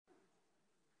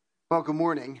Well, good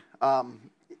morning. I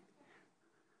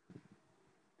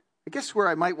guess where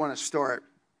I might want to start,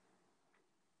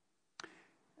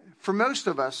 for most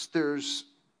of us, there's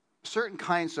certain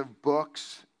kinds of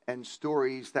books and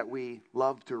stories that we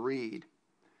love to read.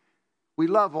 We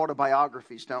love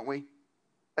autobiographies, don't we?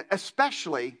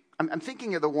 Especially, I'm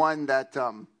thinking of the one that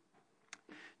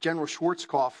General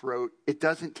Schwarzkopf wrote, It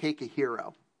Doesn't Take a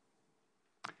Hero,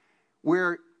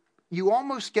 where you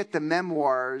almost get the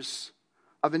memoirs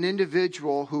of an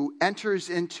individual who enters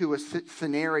into a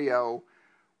scenario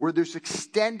where there's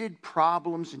extended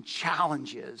problems and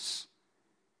challenges.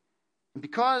 And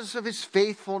because of his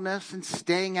faithfulness and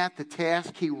staying at the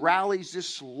task, he rallies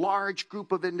this large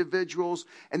group of individuals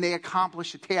and they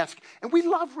accomplish a task. And we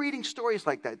love reading stories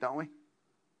like that, don't we?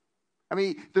 I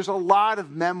mean, there's a lot of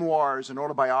memoirs and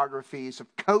autobiographies of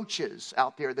coaches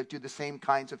out there that do the same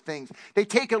kinds of things. They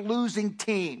take a losing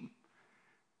team.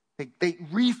 They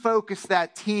refocus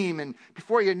that team, and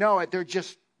before you know it, they're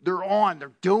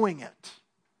doing it.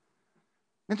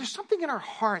 And there's something in our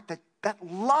heart that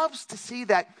loves to see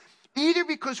that, either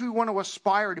because we want to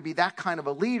aspire to be that kind of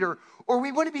a leader, or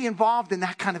we want to be involved in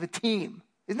that kind of a team.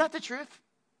 Isn't that the truth?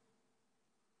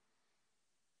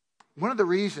 One of the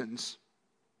reasons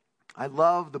I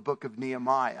love the book of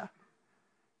Nehemiah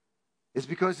is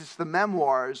because it's the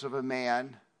memoirs of a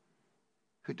man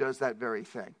who does that very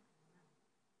thing.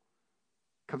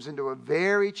 Comes into a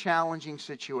very challenging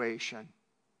situation,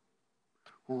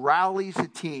 rallies a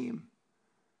team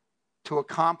to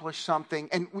accomplish something.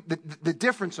 And the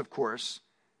difference, of course,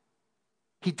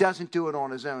 he doesn't do it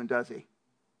on his own, does he?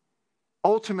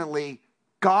 Ultimately,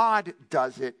 God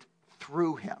does it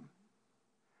through him.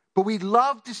 But we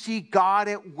love to see God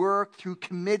at work through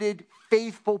committed,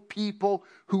 faithful people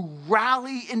who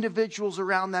rally individuals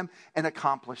around them and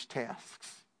accomplish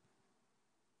tasks.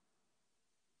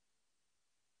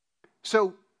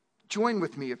 So join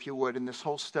with me, if you would, in this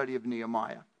whole study of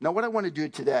Nehemiah. Now, what I want to do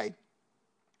today,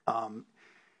 I'm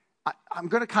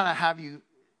going to kind of have you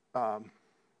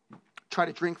try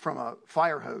to drink from a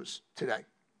fire hose today.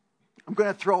 I'm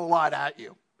going to throw a lot at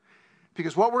you.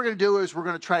 Because what we're going to do is we're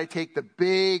going to try to take the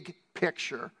big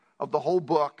picture of the whole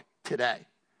book today.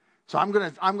 So I'm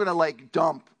going to like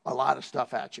dump a lot of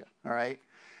stuff at you, all right?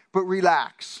 But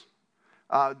relax.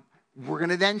 We're going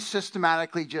to then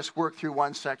systematically just work through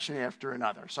one section after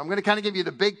another. So I'm going to kind of give you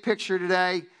the big picture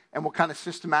today, and we'll kind of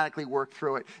systematically work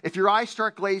through it. If your eyes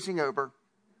start glazing over,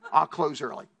 I'll close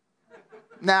early.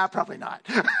 Nah, probably not.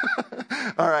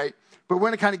 All right. But we're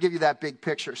going to kind of give you that big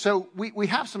picture. So we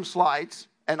have some slides,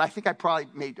 and I think I probably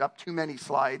made up too many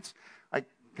slides. I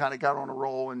kind of got on a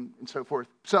roll and so forth.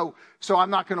 So we're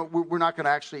not going to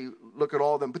actually look at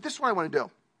all of them. But this is what I want to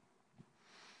do.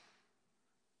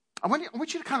 I want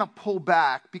you to kind of pull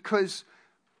back, because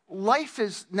life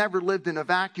is never lived in a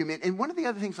vacuum. And one of the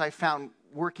other things I found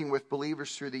working with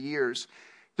believers through the years,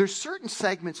 there's certain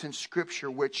segments in Scripture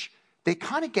which they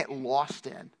kind of get lost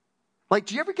in. Like,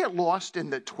 do you ever get lost in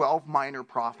the 12 minor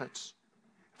prophets?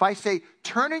 If I say,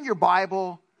 turn in your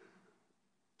Bible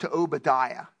to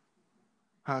Obadiah,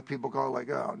 people go like,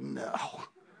 oh, no.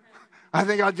 I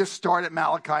think I'll just start at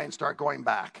Malachi and start going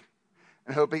back.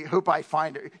 And hope I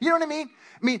find it. You know what I mean?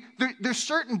 I mean, there's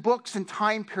certain books and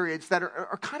time periods that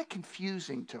are kind of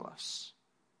confusing to us.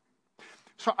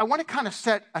 So I want to kind of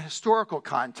set a historical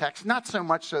context, not so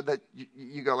much so that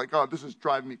you go like, oh, this is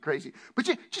driving me crazy. But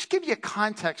just give you a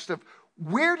context of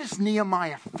where does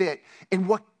Nehemiah fit in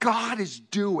what God is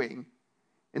doing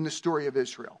in the story of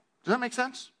Israel. Does that make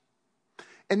sense?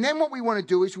 And then what we want to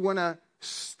do is we want to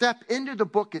step into the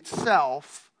book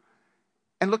itself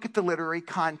and look at the literary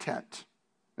content.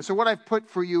 And so what I've put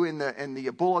for you in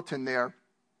the bulletin there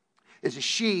is a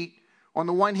sheet. On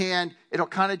the one hand, it'll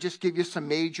kind of just give you some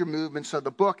major movements of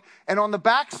the book. And on the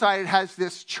back side, it has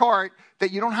this chart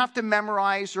that you don't have to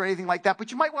memorize or anything like that,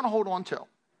 but you might want to hold on to,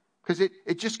 because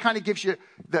it just kind of gives you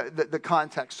the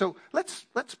context. So let's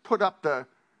put up the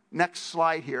next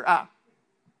slide here.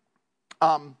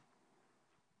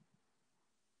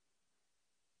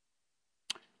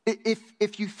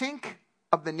 If you think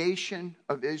of the nation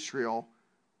of Israel,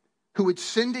 who had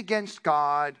sinned against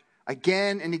God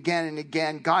again and again and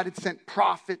again. God had sent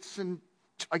prophets and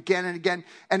again and again.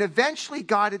 And eventually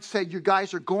God had said, you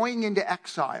guys are going into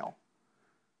exile.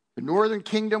 The northern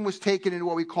kingdom was taken into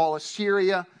what we call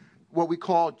Assyria. What we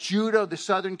call Judah, the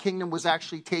southern kingdom, was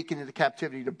actually taken into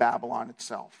captivity to Babylon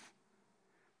itself.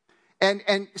 And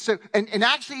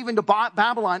actually even to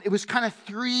Babylon, it was kind of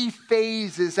 3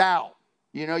 phases out.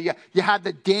 You know, you had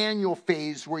the Daniel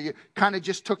phase where you kind of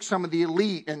just took some of the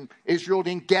elite and Israel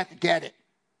didn't get it.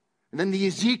 And then the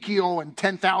Ezekiel and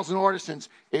 10,000 artisans,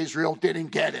 Israel didn't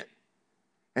get it.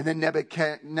 And then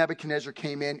Nebuchadnezzar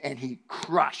came in and he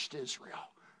crushed Israel,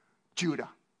 Judah,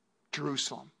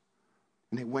 Jerusalem.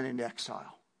 And they went into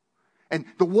exile. And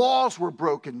the walls were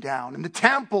broken down. And the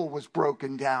temple was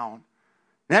broken down.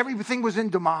 And everything was in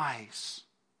demise.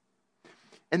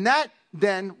 And that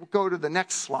then, we'll go to the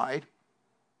next slide.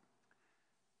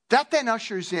 That then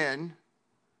ushers in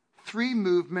 3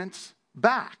 movements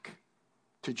back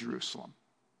to Jerusalem.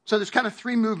 So there's kind of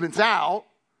 3 movements out.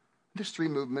 There's 3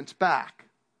 movements back.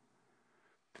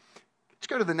 Let's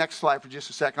go to the next slide for just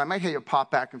a second. I might have you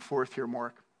pop back and forth here,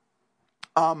 Mark.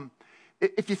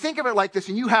 If you think of it like this,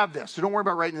 and you have this, so don't worry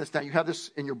about writing this down. You have this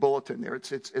in your bulletin there.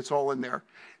 It's all in there.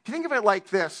 If you think of it like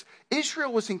this,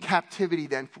 Israel was in captivity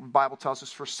then, the Bible tells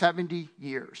us, for 70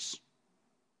 years.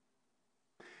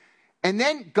 And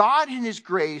then God in his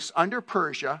grace, under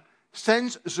Persia,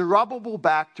 sends Zerubbabel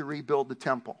back to rebuild the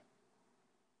temple.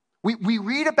 We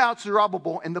read about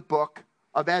Zerubbabel in the book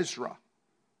of Ezra.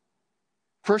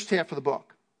 First half of the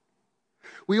book.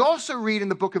 We also read in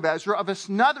the book of Ezra of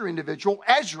another individual,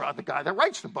 Ezra, the guy that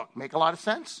writes the book. Make a lot of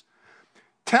sense?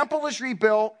 Temple is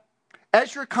rebuilt.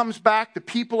 Ezra comes back. The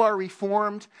people are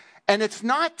reformed. And it's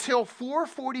not till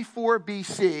 444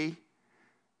 BC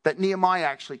that Nehemiah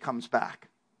actually comes back.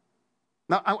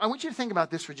 Now, I want you to think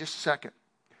about this for just a second.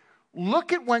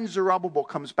 Look at when Zerubbabel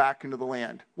comes back into the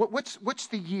land. What's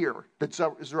the year that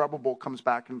Zerubbabel comes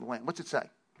back into the land? What's it say?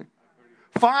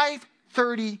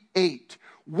 538.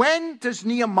 When does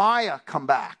Nehemiah come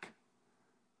back?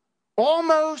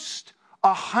 Almost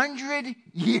 100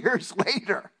 years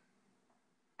later.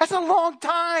 That's a long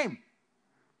time.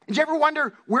 Did you ever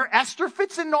wonder where Esther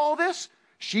fits in all this?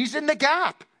 She's in the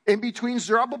gap in between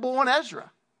Zerubbabel and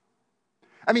Ezra.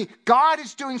 I mean, God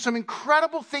is doing some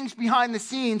incredible things behind the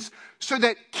scenes so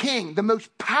that the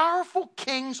most powerful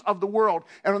kings of the world,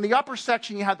 and on the upper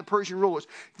section you have the Persian rulers,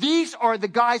 these are the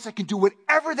guys that can do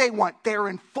whatever they want. They're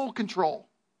in full control.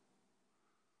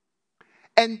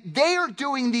 And they are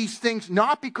doing these things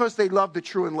not because they love the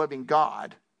true and living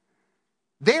God.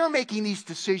 They are making these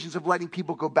decisions of letting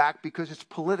people go back because it's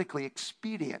politically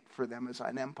expedient for them as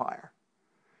an empire.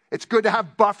 It's good to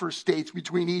have buffer states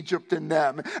between Egypt and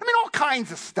them. I mean, all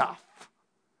kinds of stuff.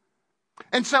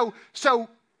 And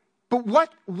but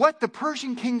what the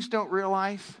Persian kings don't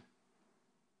realize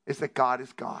is that God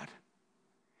is God.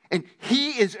 And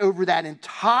he is over that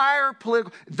entire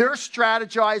political, they're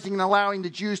strategizing and allowing the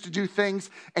Jews to do things,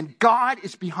 and God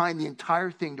is behind the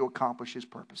entire thing to accomplish his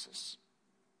purposes.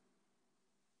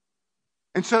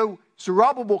 And so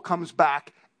Zerubbabel comes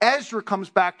back, Ezra comes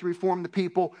back to reform the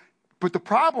people. But the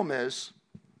problem is,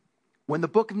 when the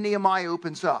book of Nehemiah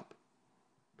opens up,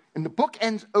 and the book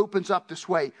opens up this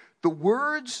way, the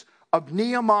words of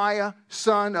Nehemiah,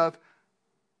 son of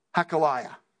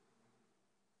Hakaliah.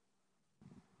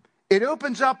 It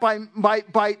opens up by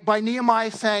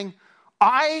Nehemiah saying,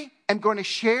 I am going to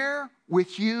share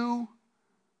with you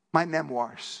my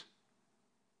memoirs.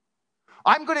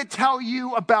 I'm going to tell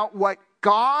you about what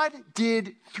God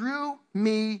did through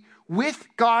me with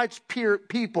God's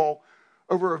people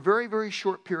over a very, very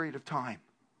short period of time.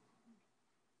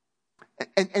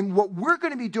 And what we're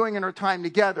going to be doing in our time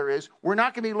together is we're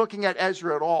not going to be looking at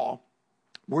Ezra at all.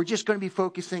 We're just going to be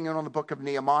focusing in on the book of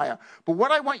Nehemiah. But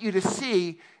what I want you to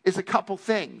see is a couple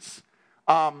things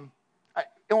on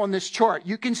this chart.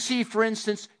 You can see, for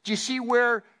instance, do you see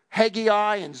where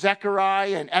Haggai and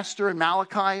Zechariah and Esther and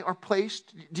Malachi are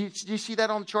placed? Do you see that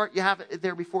on the chart? You have it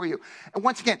there before you. And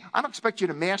once again, I don't expect you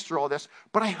to master all this,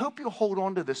 but I hope you'll hold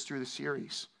on to this through the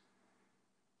series.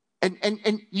 And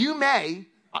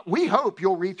we hope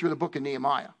you'll read through the book of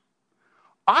Nehemiah.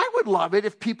 I would love it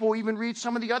if people even read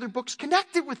some of the other books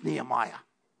connected with Nehemiah.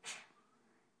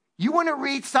 You want to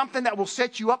read something that will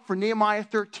set you up for Nehemiah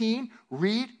 13?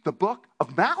 Read the book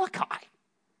of Malachi.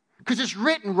 Because it's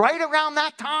written right around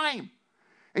that time.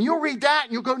 And you'll read that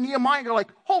and you'll go to Nehemiah and you're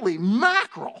like, holy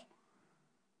mackerel.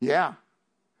 Yeah.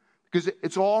 Because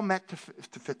it's all meant to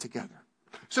fit together.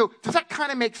 So does that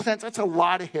kind of make sense? That's a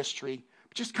lot of history.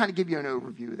 Just kind of give you an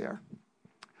overview there.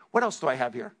 What else do I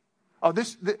have here? Oh,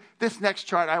 this next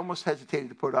chart I almost hesitated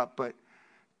to put up, but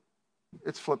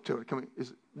let's flip to it.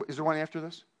 Is there one after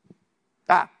this?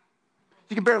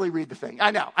 You can barely read the thing. I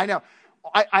know.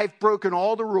 I've broken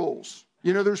all the rules.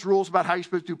 You know, there's rules about how you're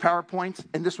supposed to do PowerPoints,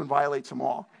 and this one violates them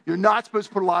all. You're not supposed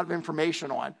to put a lot of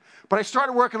information on. But I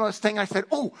started working on this thing, and I said,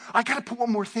 I got to put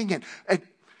one more thing in. And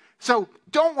so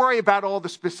don't worry about all the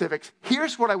specifics.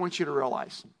 Here's what I want you to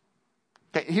realize.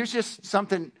 Okay, here's just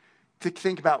something to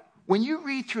think about. When you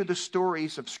read through the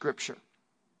stories of Scripture,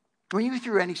 when you read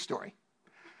through any story,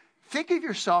 think of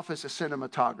yourself as a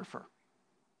cinematographer.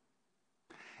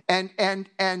 And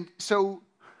so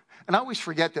And I always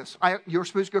forget this. You're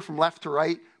supposed to go from left to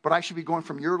right, but I should be going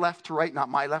from your left to right, not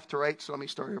my left to right. So let me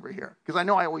start over here. Because I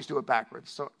know I always do it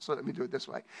backwards. So let me do it this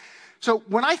way. So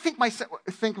when I think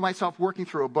of myself working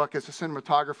through a book as a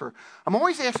cinematographer, I'm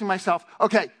always asking myself,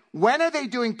 okay, when are they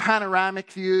doing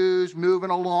panoramic views,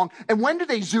 moving along? And when do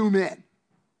they zoom in?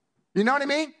 You know what I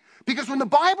mean? Because when the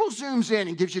Bible zooms in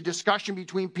and gives you discussion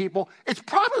between people, it's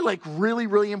probably like really,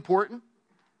 really important.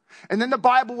 And then the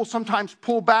Bible will sometimes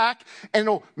pull back and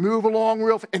it'll move along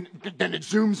and then it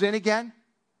zooms in again.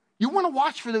 You want to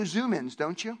watch for those zoom ins,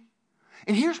 don't you?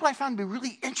 And here's what I found to be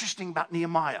really interesting about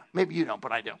Nehemiah. Maybe you don't,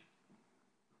 but I do.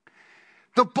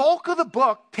 The bulk of the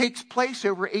book takes place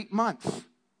over 8 months.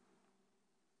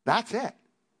 That's it.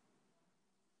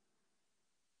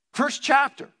 First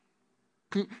chapter.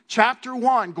 Chapter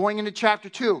 1 going into chapter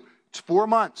 2. It's 4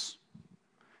 months.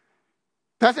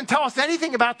 Doesn't tell us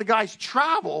anything about the guy's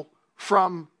travel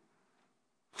from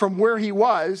where he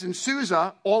was in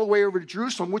Susa all the way over to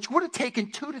Jerusalem, which would have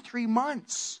taken 2 to 3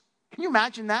 months. Can you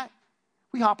imagine that?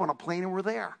 We hop on a plane and we're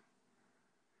there.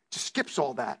 Just skips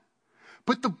all that.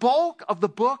 But the bulk of the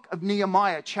book of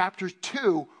Nehemiah, chapter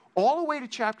 2, all the way to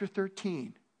chapter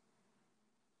 13,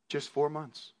 just 4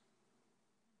 months.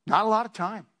 Not a lot of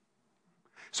time.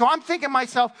 So I'm thinking to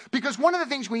myself, because one of the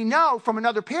things we know from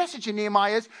another passage in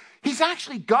Nehemiah is he's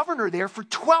actually governor there for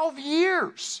 12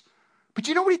 years. But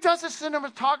you know what he does as a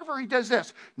cinematographer? He does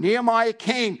this. Nehemiah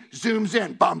came, zooms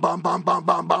in, bum, bum, bum, bum,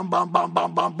 bum, bum, bum, bum,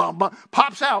 bum, bum, bum, bum,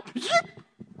 pops out.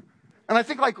 And I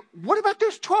think like, what about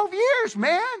those 12 years,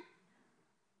 man?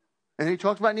 And then he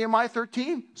talks about Nehemiah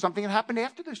 13, something that happened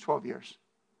after those 12 years.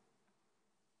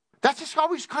 That's just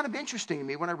always kind of interesting to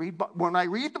me when I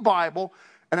read the Bible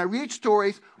and I read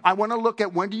stories. I want to look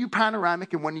at when do you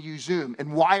panoramic and when do you zoom,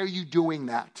 and why are you doing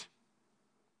that?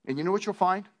 And you know what you'll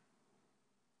find?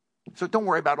 So don't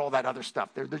worry about all that other stuff.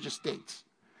 They're just dates.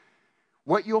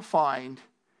 What you'll find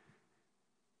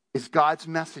is God's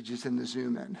messages in the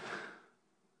zoom in.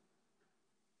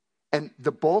 And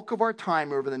the bulk of our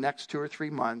time over the next 2 or 3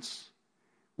 months,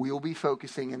 we will be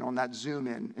focusing in on that zoom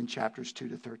in chapters 2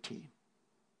 to 13.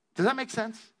 Does that make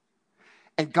sense?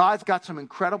 And God's got some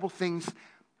incredible things.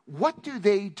 What do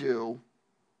they do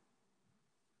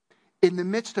in the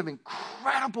midst of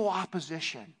incredible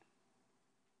opposition?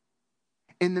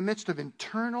 In the midst of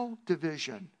internal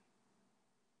division?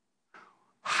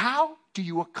 How do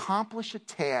you accomplish a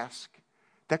task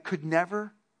that could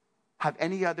never have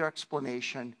any other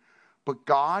explanation but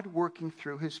God working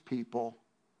through his people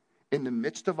in the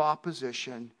midst of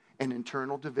opposition and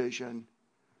internal division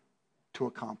to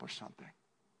accomplish something?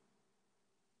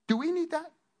 Do we need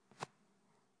that?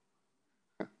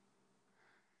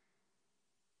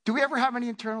 Do we ever have any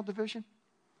internal division?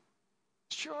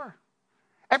 Sure.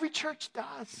 Every church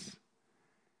does.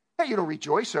 Yeah, you don't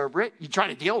rejoice over it. You try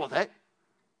to deal with it.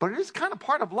 But it is kind of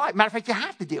part of life. Matter of fact, you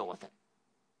have to deal with it.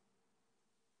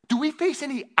 Do we face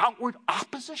any outward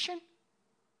opposition?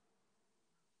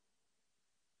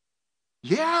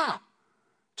 Yeah.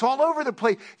 It's all over the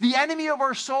place. The enemy of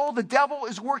our soul, the devil,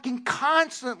 is working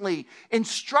constantly in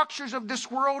structures of this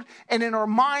world and in our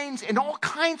minds in all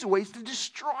kinds of ways to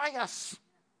destroy us.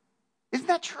 Isn't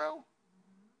that true?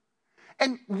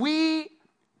 And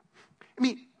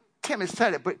Tim has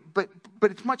said it, but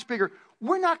it's much bigger.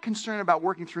 We're not concerned about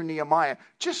working through Nehemiah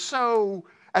just so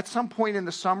at some point in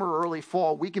the summer or early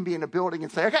fall, we can be in a building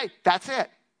and say, okay, that's it.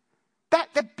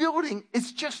 That building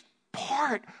is just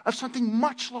part of something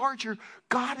much larger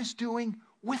God is doing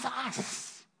with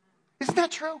us. Isn't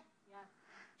that true? Yeah.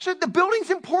 So the building's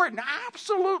important.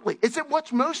 Absolutely. Is it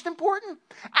what's most important?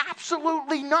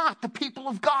 Absolutely not. The people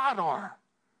of God are.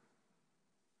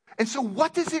 And so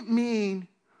what does it mean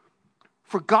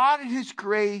for God in his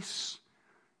grace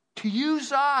to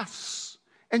use us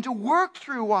and to work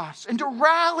through us and to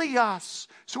rally us?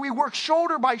 So we work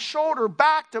shoulder by shoulder,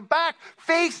 back to back,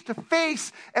 face to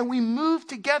face, and we move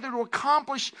together to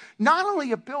accomplish not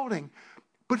only a building,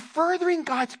 but furthering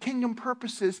God's kingdom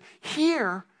purposes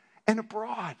here and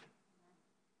abroad.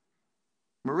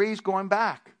 Marie's going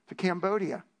back to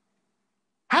Cambodia.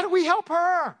 How do we help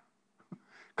her?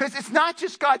 Because it's not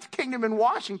just God's kingdom in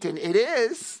Washington. It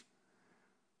is,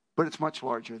 but it's much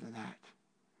larger than that.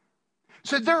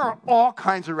 So there are all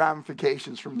kinds of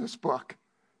ramifications from this book.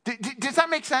 Does that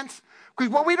make sense?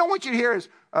 Because what we don't want you to hear is,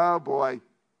 oh boy,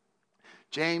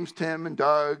 James, Tim, and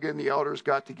Doug and the elders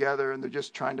got together and they're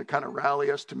just trying to kind of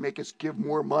rally us to make us give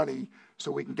more money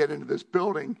so we can get into this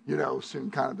building,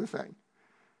 soon, kind of the thing.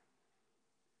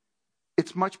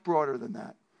 It's much broader than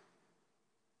that.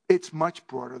 It's much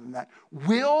broader than that.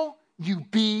 Will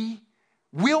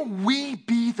we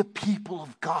be the people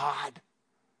of God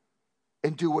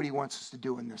and do what he wants us to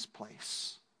do in this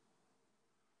place.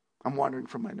 I'm wandering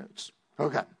from my notes.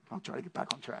 Okay, I'll try to get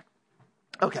back on track.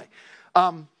 Okay.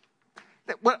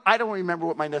 I don't remember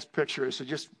what my next picture is, so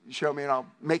just show me and I'll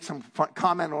make some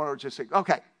comment on it or just say,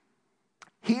 okay.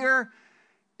 Here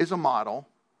is a model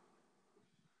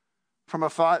from a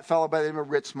fellow by the name of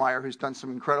Ritzmeyer, who's done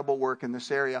some incredible work in this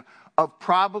area, of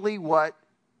probably what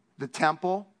the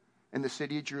temple and the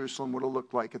city of Jerusalem would have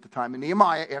looked like at the time of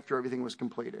Nehemiah after everything was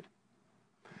completed.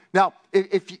 Now,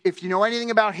 if you know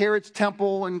anything about Herod's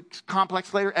temple and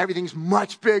complex later, everything's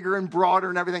much bigger and broader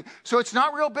and everything. So it's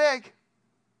not real big.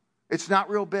 It's not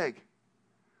real big.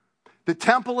 The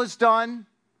temple is done.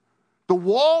 The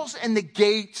walls and the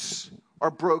gates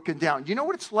are broken down. You know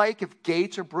what it's like if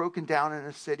gates are broken down in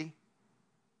a city?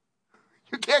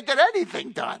 You can't get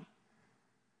anything done.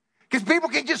 Because people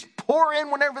can just pour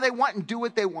in whenever they want and do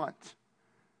what they want.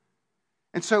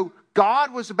 And so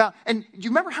God was about, and do you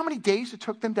remember how many days it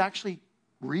took them to actually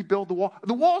rebuild the wall?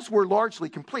 The walls were largely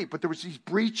complete, but there was these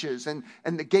breaches and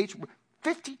the gates.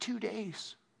 52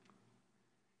 days.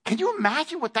 Can you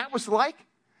imagine what that was like?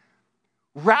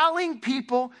 Rallying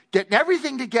people, getting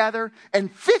everything together, and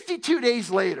 52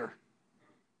 days later,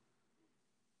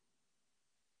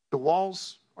 the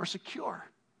walls are secure.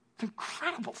 It's an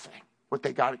incredible thing what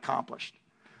they got accomplished.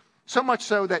 So much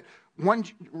so that one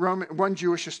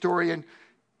Jewish historian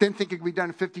didn't think it could be done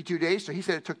in 52 days, so he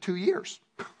said it took 2 years.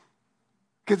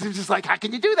 Because it's just like, how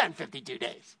can you do that in 52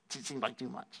 days? It seemed like too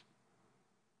much.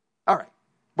 All right,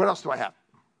 what else do I have?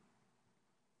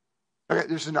 Okay,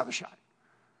 there's another shot.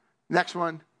 Next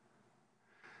one.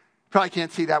 Probably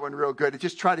can't see that one real good. It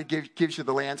just gives you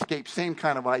the landscape, same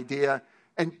kind of idea.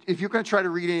 And if you're going to try to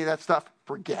read any of that stuff,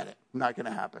 forget it. Not going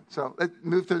to happen. So let's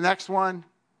move to the next one.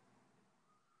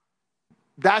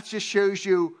 That just shows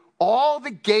you all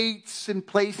the gates and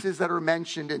places that are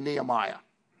mentioned in Nehemiah.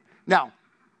 Now,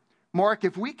 Mark,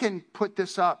 if we can put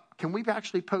this up, can we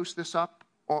actually post this up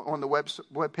on the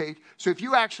web page? So if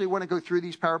you actually want to go through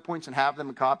these PowerPoints and have them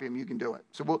and copy them, you can do it.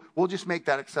 So we'll just make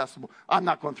that accessible. I'm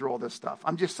not going through all this stuff.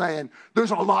 I'm just saying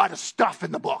there's a lot of stuff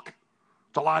in the book.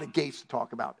 It's a lot of gates to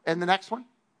talk about. And the next one?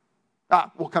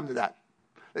 We'll come to that.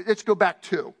 Let's go back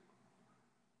 2.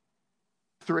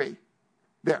 3.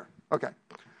 There. Okay.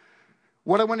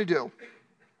 What I want to do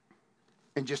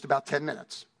in just about 10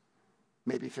 minutes,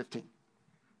 maybe 15,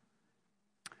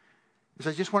 is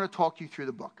I just want to talk you through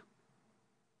the book.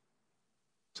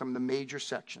 Some of the major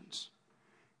sections.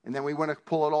 And then we want to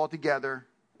pull it all together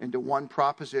into one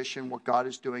proposition, what God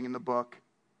is doing in the book,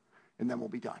 and then we'll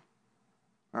be done.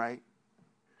 All right?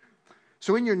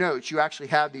 So in your notes, you actually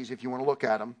have these if you want to look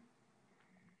at them.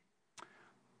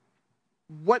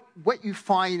 What you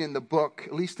find in the book,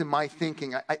 at least in my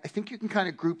thinking, I think you can kind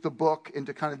of group the book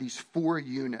into kind of these 4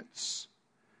 units.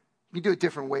 You can do it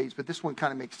different ways, but this one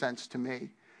kind of makes sense to me.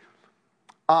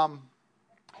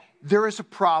 There is a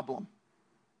problem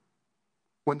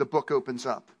when the book opens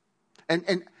up.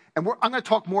 And I'm going to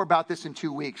talk more about this in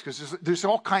 2 weeks because there's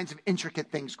all kinds of intricate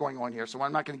things going on here, so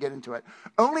I'm not going to get into it.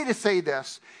 Only to say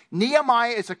this,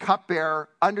 Nehemiah is a cupbearer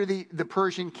under the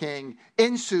Persian king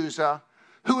in Susa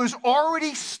who has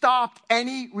already stopped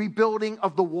any rebuilding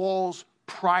of the walls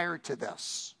prior to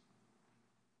this.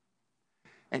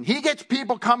 And he gets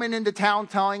people coming into town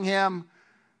telling him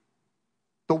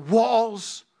the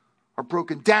walls are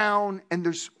broken down, and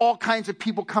there's all kinds of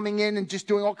people coming in and just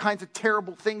doing all kinds of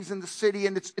terrible things in the city,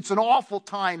 and it's an awful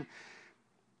time.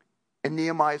 And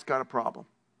Nehemiah's got a problem.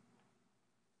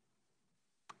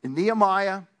 And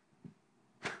Nehemiah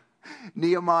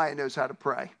knows how to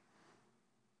pray.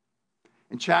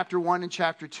 And chapter 1 and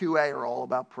chapter 2a are all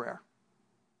about prayer.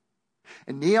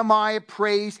 And Nehemiah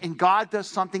prays, and God does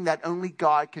something that only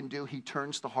God can do. He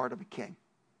turns the heart of a king.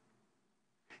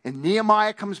 And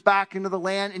Nehemiah comes back into the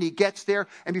land, and he gets there,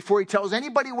 and before he tells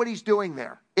anybody what he's doing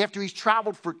there, after he's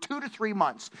traveled for 2 to 3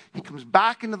 months, he comes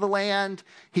back into the land.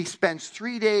 He spends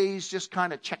 3 days just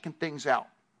kind of checking things out.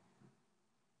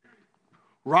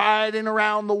 Riding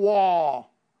around the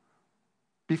wall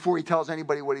before he tells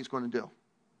anybody what he's going to do.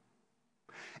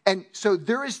 And so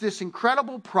there is this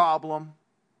incredible problem.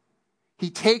 He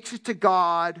takes it to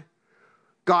God.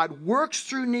 God works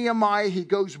through Nehemiah. He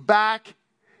goes back.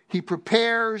 He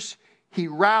prepares. He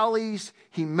rallies.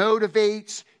 He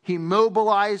motivates. He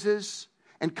mobilizes.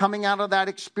 And coming out of that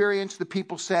experience, the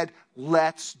people said,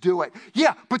 let's do it.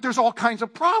 Yeah, but there's all kinds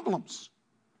of problems.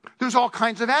 There's all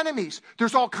kinds of enemies.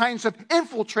 There's all kinds of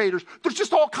infiltrators. There's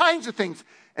just all kinds of things.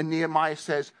 And Nehemiah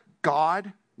says,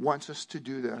 God wants us to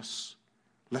do this.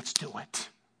 Let's do it.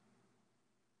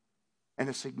 And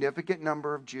a significant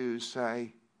number of Jews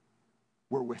say,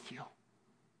 we're with you.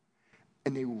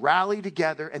 and they rally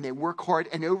together and they work hard.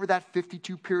 And over that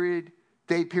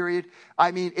 52-day period,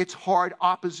 I mean, it's hard.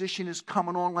 Opposition is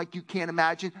coming on like you can't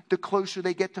imagine. The closer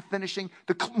they get to finishing,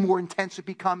 the more intense it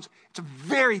becomes. It's a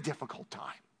very difficult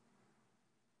time.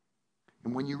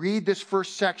 And when you read this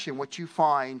first section, what you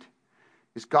find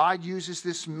is God uses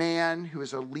this man who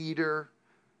is a leader,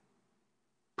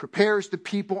 prepares the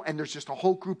people, and there's just a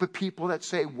whole group of people that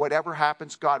say, whatever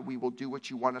happens, God, we will do what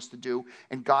you want us to do.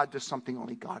 And God does something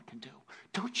only God can do.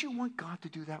 Don't you want God to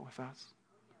do that with us?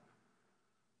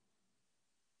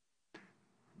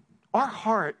 Our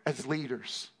heart as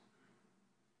leaders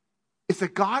is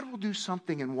that God will do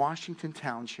something in Washington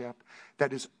Township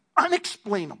that is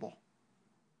unexplainable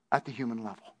at the human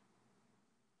level.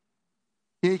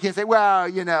 You can't say,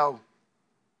 well,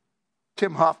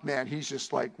 Tim Huffman, he's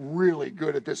just like really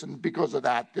good at this, and because of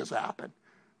that, this happened.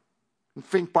 And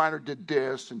Finkbeiner did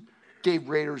this, and Dave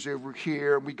Rader's over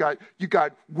here, and you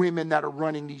got women that are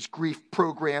running these grief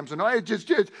programs, and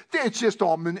it's just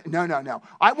all no.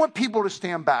 I want people to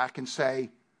stand back and say,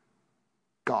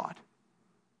 God,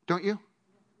 don't you?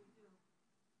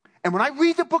 And when I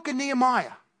read the book of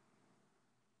Nehemiah,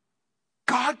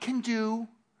 God can do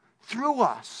through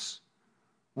us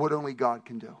what only God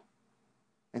can do.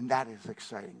 And that is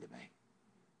exciting to me.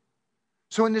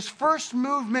 So in this first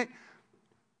movement,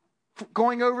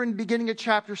 going over in the beginning of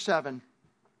chapter 7,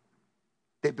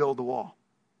 they build the wall.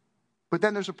 But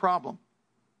then there's a problem.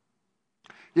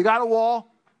 You got a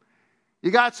wall.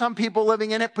 You got some people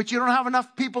living in it, but you don't have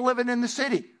enough people living in the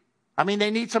city. I mean,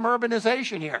 they need some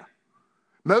urbanization here.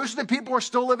 Most of the people are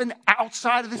still living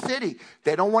outside of the city.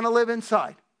 They don't want to live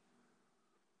inside.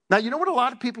 Now, you know what a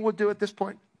lot of people would do at this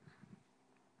point?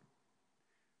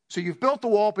 So you've built the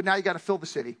wall, but now you got to fill the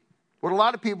city. What a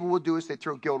lot of people would do is they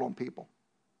throw guilt on people.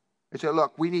 They say,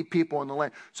 look, we need people in the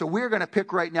land. So we're going to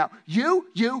pick right now. You're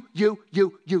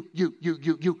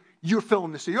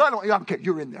filling the city. I don't care.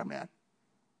 You're in there, man.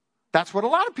 That's what a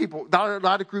lot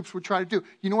of groups would try to do.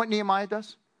 You know what Nehemiah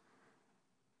does?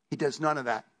 He does none of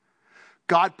that.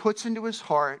 God puts into his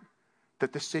heart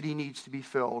that the city needs to be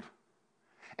filled.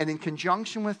 And in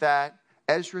conjunction with that,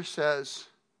 Ezra says,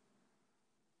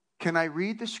 can I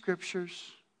read the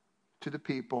scriptures to the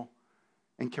people,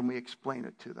 and can we explain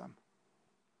it to them?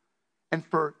 And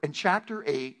in chapter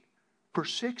 8, for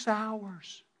 6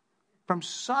 hours, from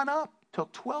sun up till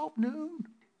 12 noon,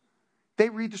 they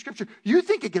read the scripture. You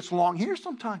think it gets long here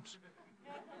sometimes.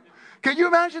 Can you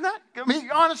imagine that? I mean,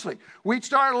 honestly, we'd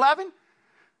start at 11.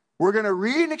 We're going to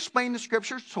read and explain the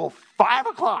scriptures till 5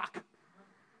 o'clock.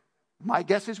 My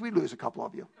guess is we lose a couple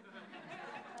of you.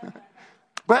 But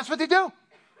that's what they do.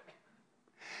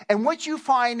 And what you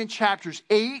find in chapters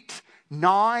 8,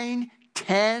 9,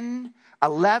 10,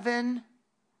 11,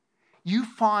 you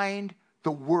find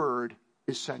the word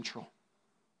is central.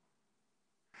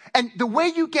 And the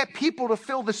way you get people to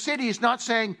fill the city is not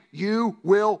saying, you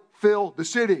will fill the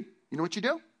city. You know what you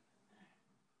do?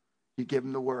 You give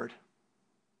them the word.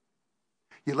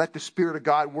 You let the Spirit of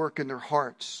God work in their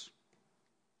hearts.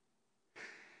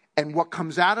 And what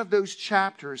comes out of those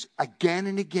chapters again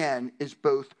and again is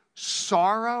both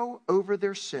sorrow over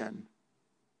their sin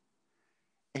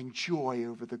and joy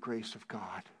over the grace of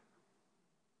God.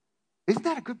 Isn't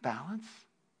that a good balance?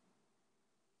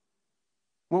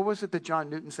 What was it that John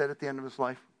Newton said at the end of his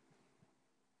life?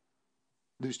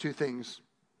 There's two things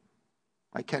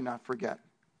I cannot forget.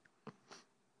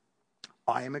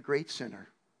 I am a great sinner,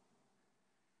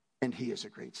 and he is a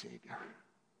great Savior.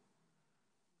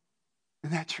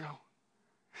 Isn't that true?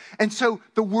 And so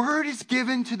the word is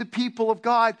given to the people of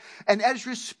God, and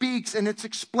Ezra speaks, and it's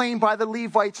explained by the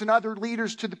Levites and other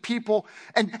leaders to the people,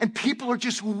 and people are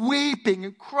just weeping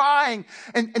and crying,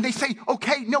 and they say,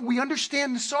 okay, no, we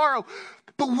understand the sorrow,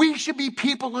 but we should be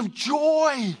people of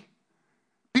joy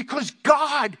because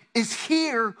God is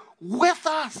here with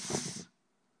us.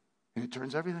 And it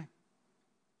turns everything.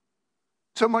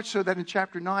 So much so that in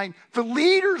chapter 9, the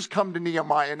leaders come to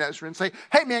Nehemiah and Ezra and say,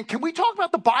 hey man, can we talk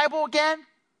about the Bible again?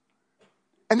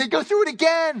 And they go through it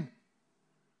again.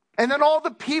 And then all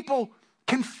the people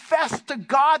confess to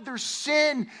God their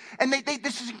sin. And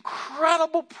this is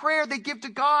incredible prayer they give to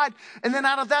God. And then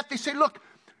out of that they say, look,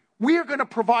 we are going to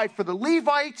provide for the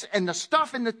Levites and the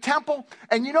stuff in the temple.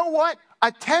 And you know what?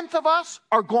 1/10 of us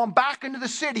are going back into the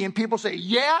city. And people say,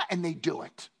 yeah, and they do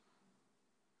it.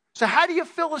 So how do you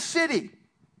fill a city?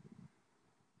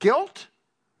 Guilt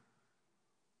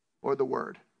or the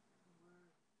word?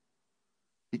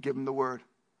 You give them the word.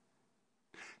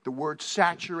 The word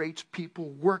saturates people,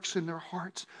 works in their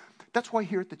hearts. That's why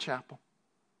here at the chapel,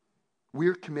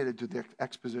 we're committed to the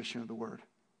exposition of the word.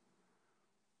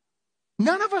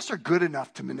 None of us are good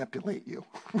enough to manipulate you.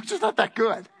 We're just not that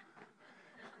good.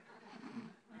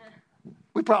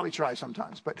 We probably try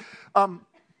sometimes, but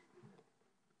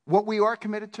what we are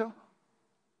committed to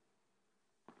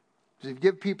is if you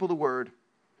give people the word,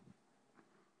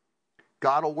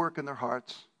 God will work in their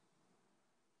hearts,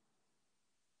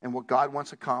 and what God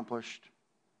wants accomplished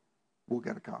will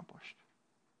get accomplished.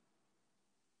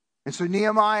 And so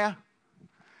Nehemiah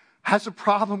has a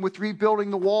problem with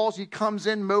rebuilding the walls. He comes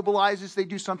in, mobilizes. They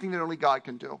do something that only God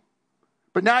can do.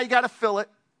 But now you got to fill it.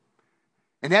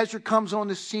 And Ezra comes on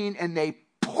the scene and they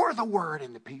pour the word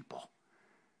into people.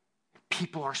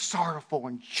 People are sorrowful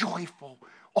and joyful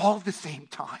all at the same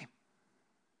time.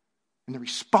 And they're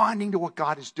responding to what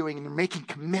God is doing and they're making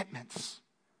commitments.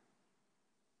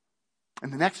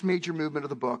 And the next major movement of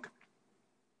the book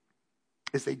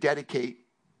is they dedicate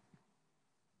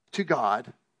to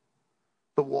God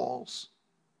the walls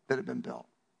that have been built.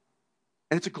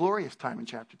 And it's a glorious time in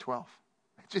chapter 12.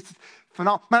 It's just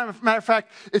phenomenal. Matter of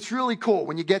fact, it's really cool.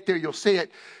 When you get there, you'll see it.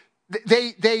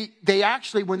 They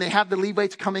actually, when they have the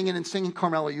Levites coming in and singing,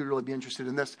 Carmelo, you'd really be interested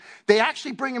in this. They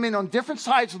actually bring them in on different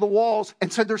sides of the walls.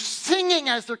 And so they're singing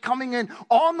as they're coming in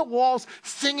on the walls,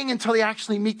 singing until they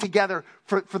actually meet together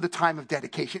for the time of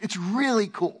dedication. It's really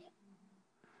cool.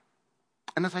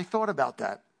 And as I thought about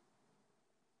that,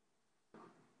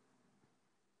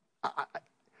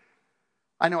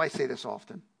 I know I say this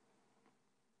often,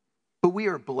 but we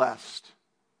are blessed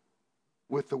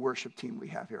with the worship team we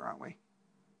have here, aren't we?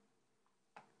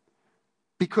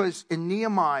 Because in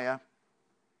Nehemiah,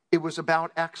 it was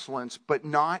about excellence, but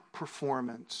not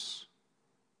performance.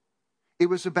 It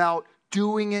was about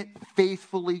doing it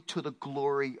faithfully to the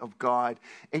glory of God.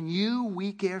 And you,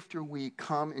 week after week,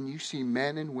 come and you see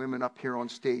men and women up here on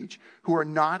stage who are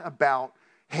not about,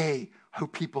 hey, how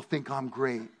people think I'm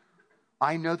great.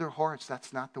 I know their hearts.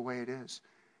 That's not the way it is.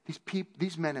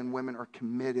 These men and women are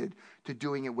committed to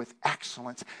doing it with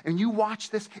excellence. And you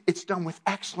watch this, it's done with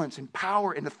excellence and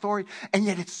power and authority, and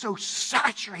yet it's so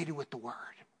saturated with the word.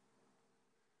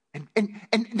 And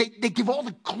they give all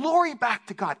the glory back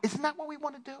to God. Isn't that what we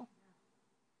want to do?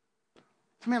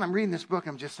 So, man, I'm reading this book,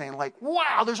 I'm just saying, like,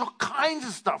 wow, there's all kinds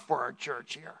of stuff for our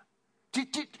church here. Do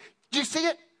you see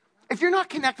it? If you're not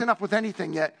connecting up with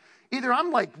anything yet, either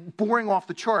I'm like boring off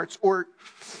the charts or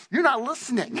you're not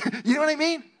listening. You know what I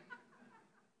mean?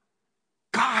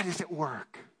 God is at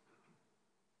work.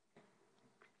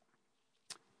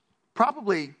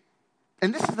 Probably,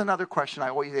 and this is another question I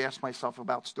always ask myself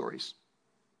about stories.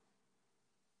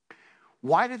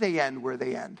 Why do they end where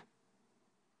they end?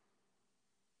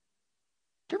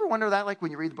 Do you ever wonder that, like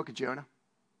when you read the book of Jonah?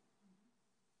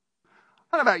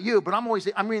 I don't know about you, but I'm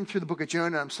reading through the book of Jonah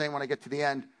and I'm saying when I get to the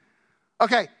end,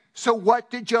 okay, so what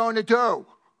did Jonah do?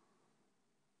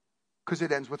 Because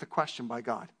it ends with a question by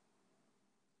God.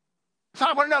 So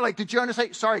I want to know, like, did Jonah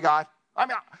say, sorry, God? I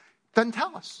mean, doesn't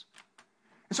tell us.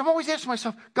 And so I'm always asking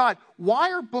myself, God,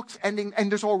 why are books ending?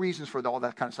 And there's all reasons for all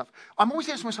that kind of stuff. I'm always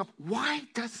asking myself, why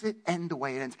does it end the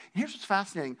way it ends? And here's what's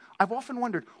fascinating. I've often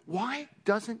wondered, why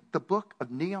doesn't the book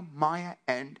of Nehemiah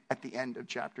end at the end of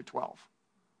chapter 12?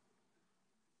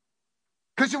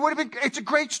 Because it's a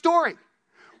great story.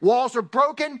 Walls are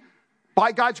broken.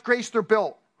 By God's grace, they're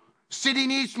built. City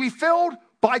needs to be filled.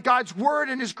 By God's word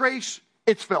and his grace,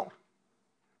 it's filled.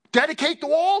 Dedicate the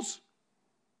walls.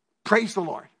 Praise the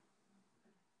Lord.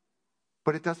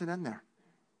 But it doesn't end there.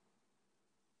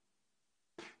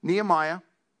 Nehemiah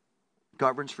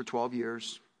governs for 12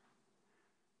 years.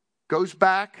 Goes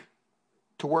back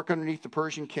to work underneath the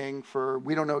Persian king for,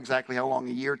 we don't know exactly how long,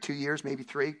 a year, 2 years, maybe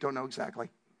 3, don't know exactly.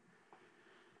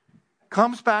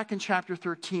 Comes back in chapter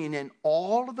 13, and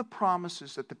all of the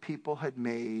promises that the people had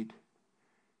made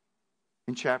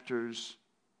in chapters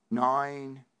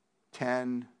 9,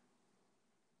 10,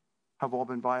 have all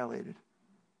been violated.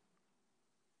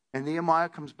 And Nehemiah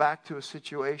comes back to a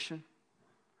situation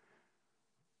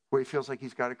where he feels like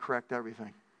he's got to correct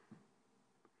everything.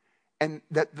 And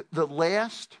that the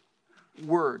last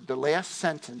word, the last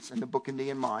sentence in the book of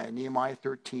Nehemiah, Nehemiah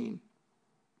 13,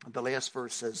 the last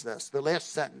verse says this. The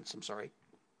last sentence, I'm sorry.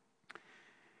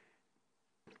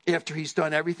 After he's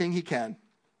done everything he can,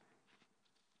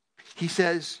 he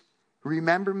says,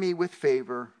 remember me with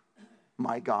favor,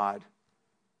 my God.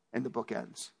 And the book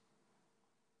ends.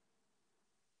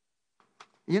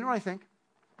 You know what I think?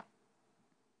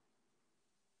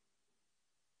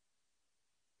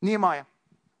 Nehemiah,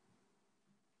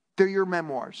 they're your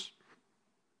memoirs.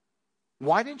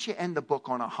 Why didn't you end the book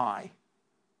on a high?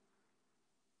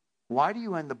 Why do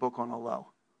you end the book on a low?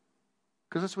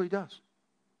 Because that's what he does.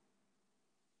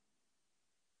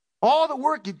 All the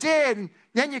work you did, and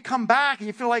then you come back and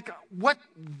you feel like,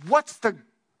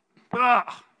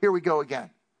 here we go again.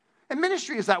 And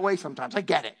ministry is that way sometimes. I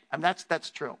get it. I mean,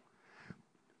 that's true.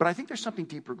 But I think there's something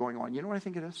deeper going on. You know what I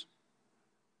think it is?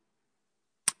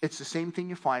 It's the same thing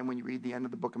you find when you read the end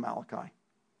of the book of Malachi,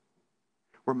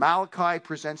 where Malachi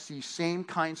presents these same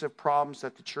kinds of problems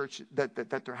that the church,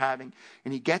 that they're having.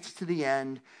 And he gets to the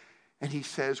end and he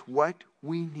says, what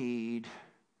we need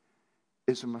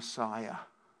is a Messiah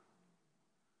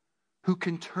who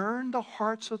can turn the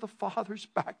hearts of the fathers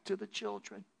back to the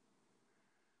children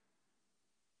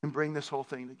and bring this whole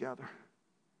thing together.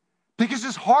 Because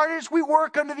as hard as we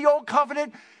work under the old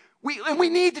covenant, we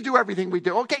need to do everything we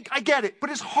do. Okay, I get it. But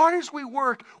as hard as we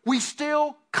work, we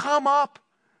still come up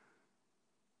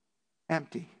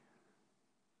empty.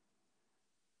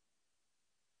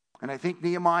 And I think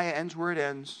Nehemiah ends where it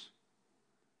ends.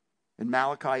 And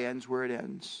Malachi ends where it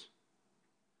ends.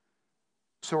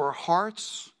 So our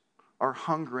hearts are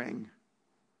hungering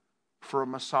for a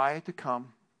Messiah to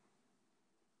come,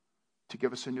 to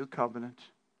give us a new covenant,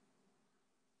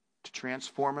 to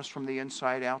transform us from the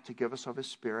inside out, to give us of his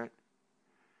Spirit.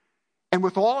 And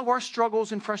with all of our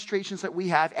struggles and frustrations that we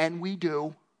have, and we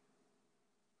do,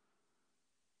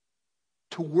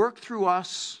 to work through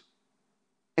us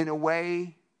in a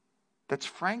way that's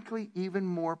frankly even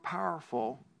more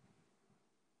powerful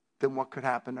than what could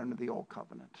happen under the old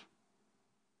covenant.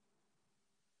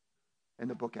 And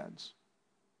the book ends.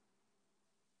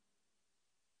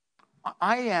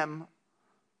 I am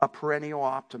a perennial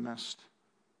optimist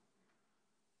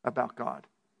about God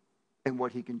and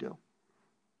what he can do.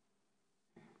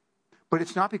 But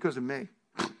it's not because of me.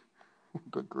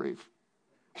 Good grief.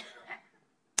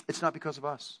 It's not because of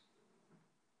us.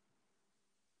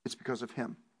 It's because of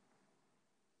him.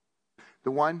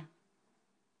 The one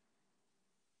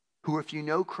who, if you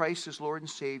know Christ as Lord and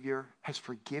Savior, has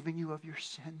forgiven you of your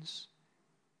sins,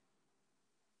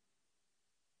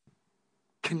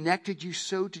 connected you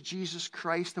so to Jesus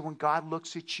Christ that when God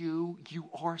looks at you, you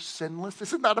are sinless.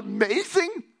 Isn't that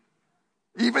amazing?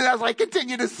 Even as I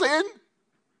continue to sin.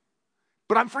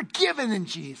 But I'm forgiven in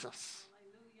Jesus.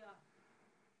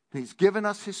 And he's given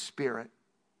us his Spirit.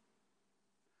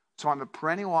 So I'm a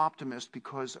perennial optimist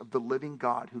because of the living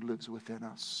God who lives within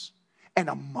us and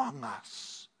among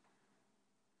us,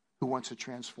 who wants to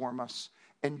transform us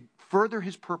and further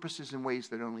his purposes in ways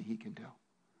that only he can do.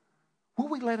 Will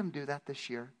we let him do that this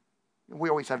year? We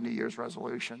always have New Year's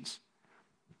resolutions.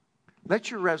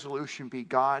 Let your resolution be,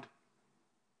 God,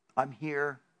 I'm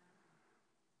here.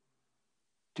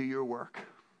 Do your work.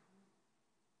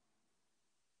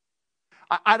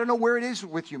 I don't know where it is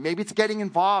with you. Maybe it's getting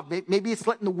involved. Maybe it's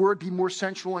letting the word be more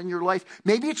central in your life.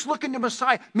 Maybe it's looking to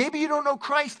Messiah. Maybe you don't know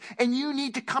Christ and you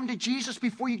need to come to Jesus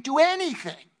before you do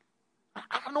anything.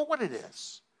 I don't know what it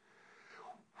is.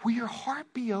 Will your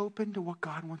heart be open to what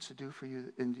God wants to do for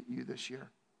you in you this year?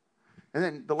 And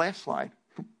then the last slide.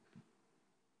 If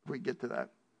we get to that.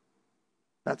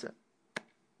 That's it.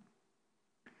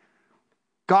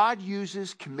 God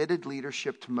uses committed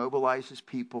leadership to mobilize his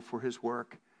people for his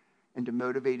work and to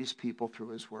motivate his people through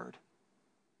his word.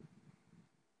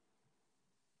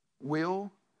 Will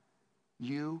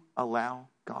you allow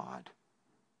God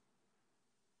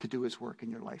to do his work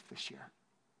in your life this year?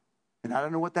 And I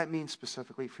don't know what that means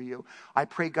specifically for you. I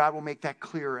pray God will make that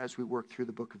clearer as we work through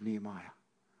the book of Nehemiah.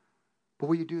 But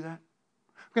will you do that?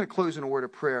 I'm going to close in a word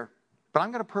of prayer, but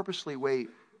I'm going to purposely wait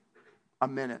a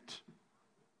minute.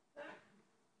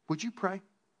 Would you pray?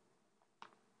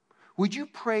 Would you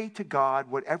pray to God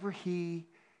whatever his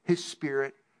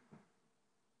Spirit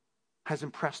has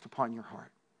impressed upon your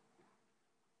heart?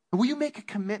 Will you make a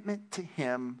commitment to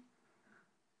him,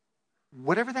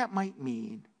 whatever that might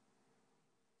mean?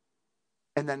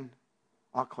 And then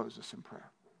I'll close this in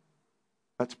prayer.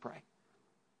 Let's pray.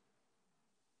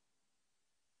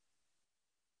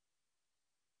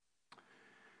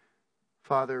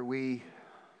 Father, we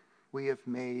have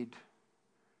made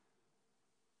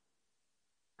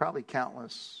probably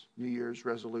countless New Year's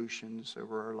resolutions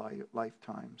over our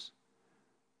lifetimes.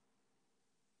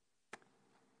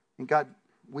 And God,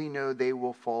 we know they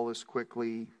will fall as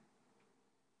quickly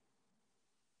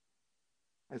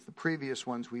as the previous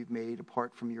ones we've made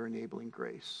apart from your enabling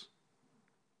grace.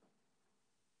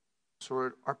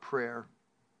 So our prayer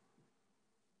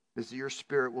is that your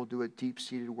Spirit will do a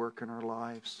deep-seated work in our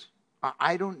lives.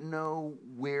 I don't know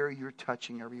where you're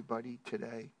touching everybody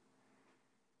today.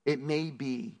 It may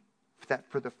be that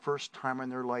for the first time in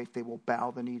their life, they will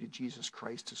bow the knee to Jesus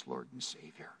Christ as Lord and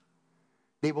Savior.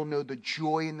 They will know the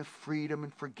joy and the freedom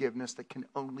and forgiveness that can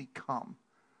only come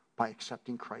by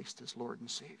accepting Christ as Lord and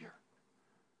Savior.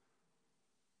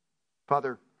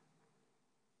 Father,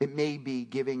 It may be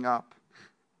giving up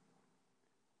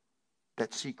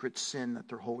that secret sin that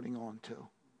they're holding on to.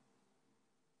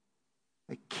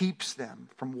 That keeps them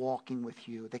from walking with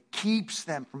you. That keeps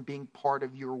them from being part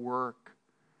of your work.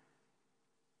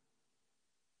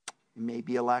 It may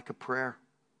be a lack of prayer.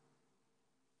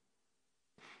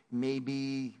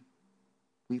 Maybe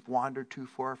we've wandered too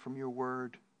far from your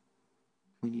word.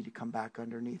 We need to come back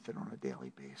underneath it on a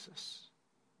daily basis.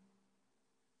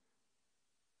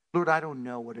 Lord, I don't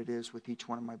know what it is with each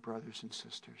one of my brothers and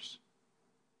sisters.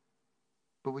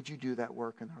 But would you do that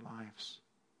work in their lives?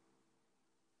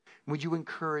 Would you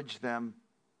encourage them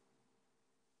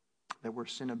that where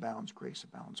sin abounds, grace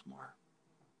abounds more?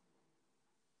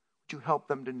 Would you help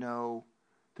them to know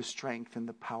the strength and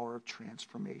the power of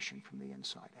transformation from the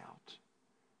inside out?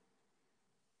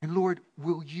 And Lord,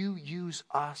 will you use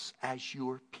us as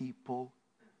your people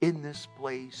in this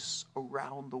place,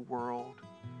 around the world,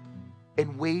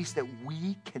 in ways that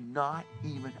we cannot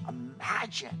even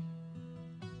imagine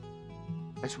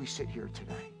as we sit here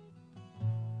today?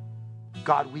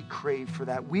 God, we crave for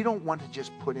that. We don't want to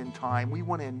just put in time. We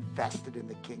want to invest it in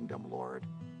the kingdom, Lord.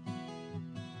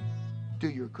 Do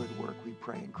your good work, we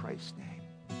pray in Christ's name.